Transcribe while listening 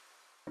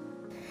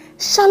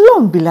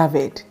Shalom,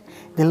 beloved.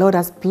 The Lord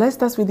has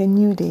blessed us with a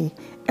new day,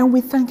 and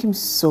we thank Him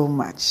so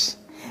much.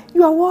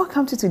 You are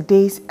welcome to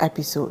today's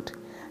episode.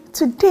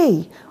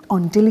 Today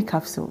on Daily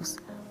Capsules,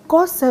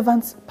 God's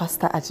servant,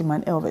 Pastor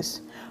Ajiman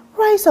Elvis,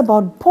 writes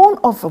about born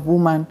of a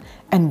woman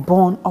and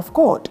born of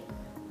God.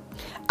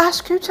 Our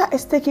scripture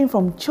is taken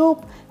from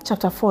Job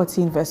chapter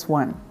 14 verse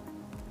 1.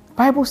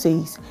 Bible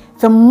says,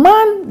 the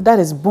man that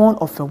is born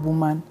of a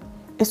woman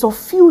is of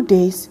few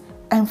days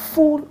and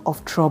full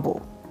of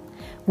trouble.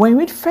 When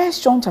we read 1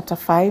 John chapter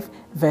 5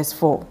 verse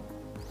 4,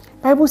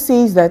 Bible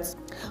says that,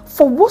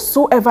 for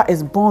whatsoever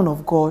is born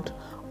of God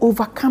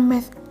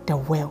overcometh the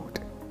world.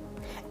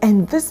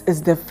 And this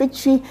is the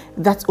victory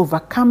that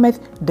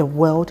overcometh the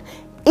world,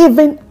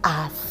 even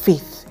our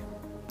faith.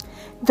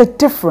 The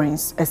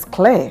difference is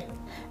clear.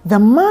 The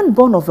man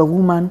born of a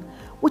woman,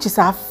 which is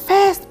our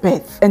first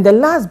birth and the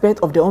last birth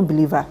of the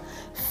unbeliever,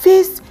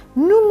 faced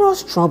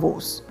numerous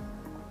troubles,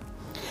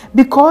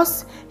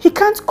 because he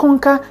can't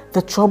conquer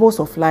the troubles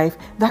of life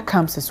that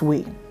comes his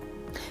way.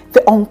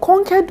 The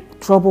unconquered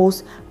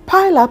troubles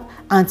pile up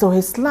until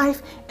his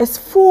life is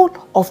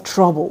full of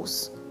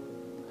troubles.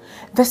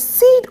 The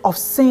seed of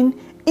sin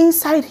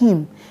inside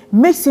him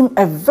makes him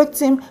a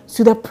victim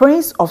to the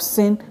prince of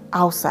sin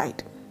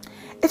outside.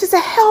 It is a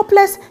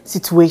helpless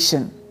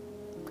situation.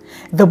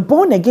 The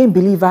born-again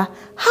believer,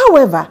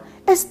 however,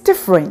 is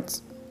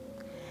different.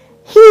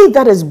 He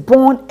that is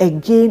born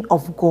again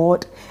of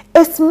God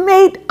is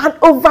made an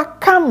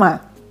overcomer.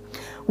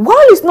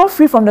 While he's not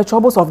free from the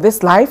troubles of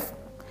this life,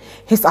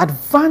 his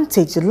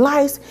advantage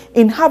lies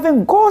in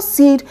having God's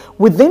seed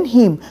within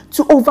him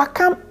to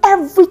overcome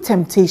every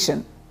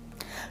temptation.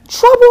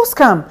 Troubles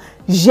come,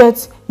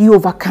 yet he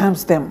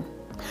overcomes them,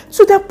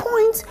 to the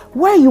point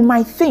where you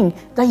might think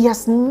that he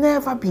has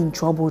never been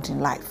troubled in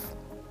life.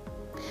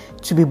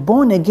 To be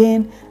born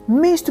again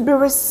means to be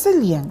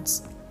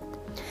resilient.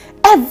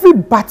 Every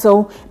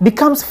battle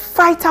becomes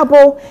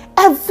fightable,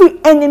 every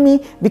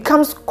enemy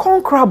becomes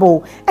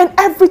conquerable, and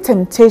every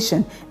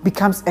temptation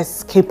becomes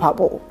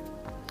escapable.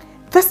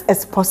 This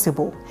is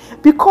possible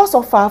because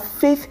of our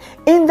faith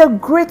in the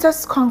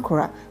greatest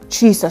conqueror,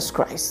 Jesus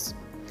Christ,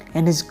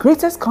 and his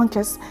greatest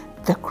conquest,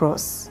 the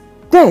cross.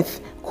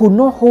 Death could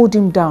not hold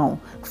him down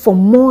for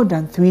more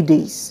than 3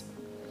 days.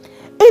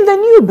 In the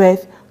new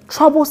birth,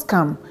 troubles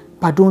come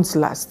but don't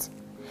last.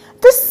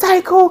 This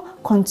cycle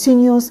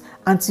continues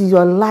until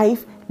your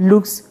life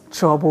looks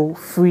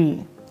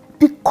trouble-free.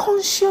 Be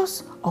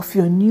conscious of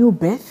your new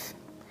birth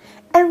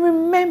and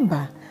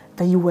remember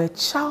that you were a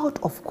child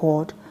of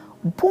God,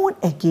 born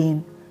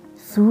again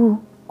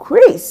through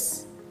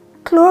grace.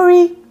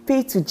 Glory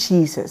be to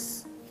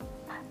Jesus.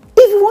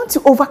 If you want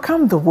to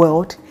overcome the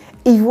world,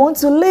 if you want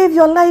to live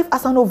your life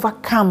as an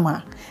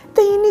overcomer,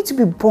 then you need to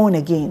be born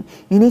again.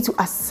 You need to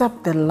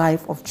accept the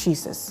life of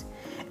Jesus.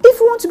 If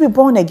you want to be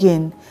born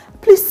again,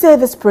 please say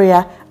this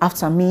prayer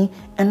after me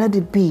and let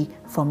it be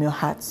from your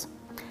heart.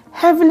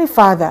 Heavenly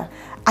Father,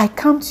 I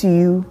come to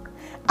you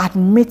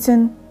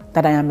admitting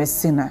that I am a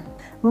sinner.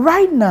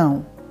 Right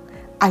now,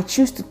 I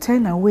choose to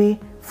turn away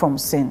from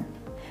sin,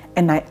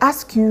 and I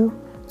ask you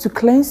to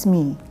cleanse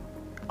me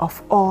of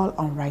all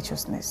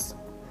unrighteousness.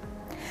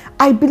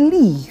 I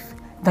believe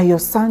that your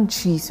Son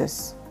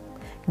Jesus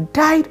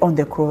died on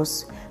the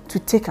cross to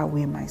take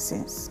away my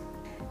sins.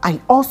 I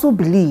also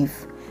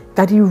believe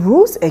that he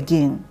rose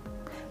again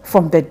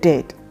from the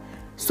dead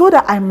so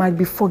that I might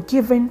be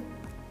forgiven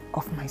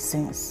of my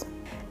sins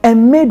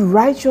and made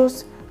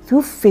righteous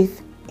through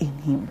faith in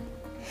him.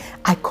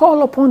 I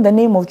call upon the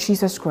name of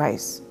Jesus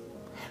Christ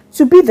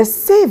to be the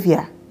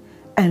Savior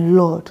and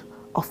Lord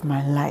of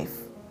my life.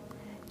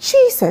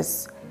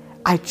 Jesus,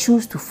 I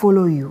choose to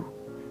follow you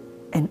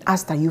and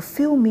ask that you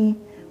fill me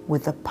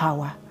with the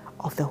power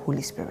of the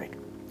Holy Spirit.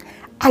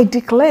 I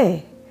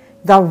declare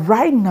that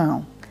right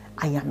now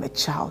I am a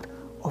child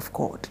of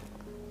God.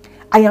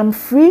 I am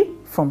free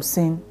from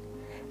sin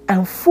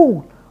and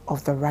full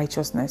of the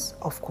righteousness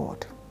of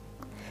God.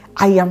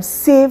 I am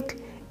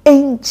saved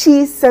in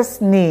Jesus'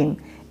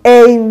 name.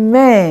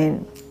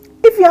 Amen.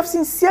 If you have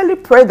sincerely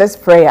prayed this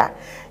prayer,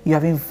 you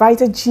have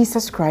invited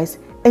Jesus Christ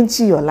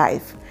into your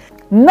life.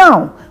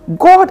 Now,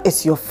 God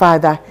is your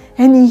Father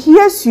and He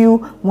hears you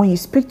when you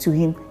speak to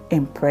Him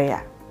in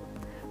prayer.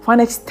 For an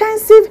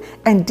extensive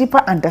and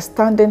deeper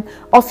understanding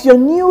of your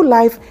new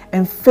life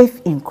and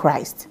faith in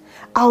Christ,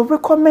 I'll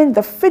recommend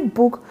the fifth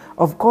book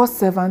of God's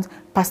servant,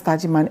 Pastor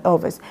Ajiman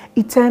Elvis,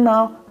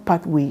 Eternal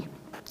Pathway.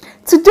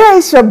 Today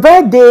is your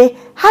birthday.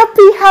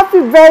 Happy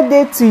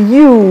birthday to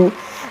you.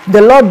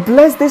 The Lord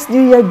bless this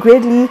new year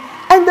greatly,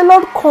 and the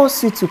Lord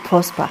cause you to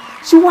prosper.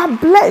 You are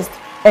blessed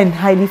and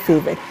highly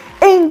favored.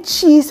 In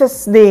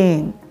Jesus'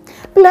 name.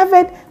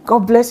 Beloved,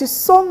 God bless you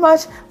so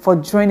much for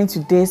joining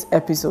today's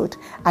episode.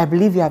 I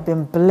believe you have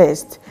been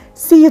blessed.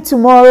 See you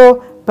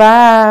tomorrow.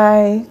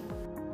 Bye.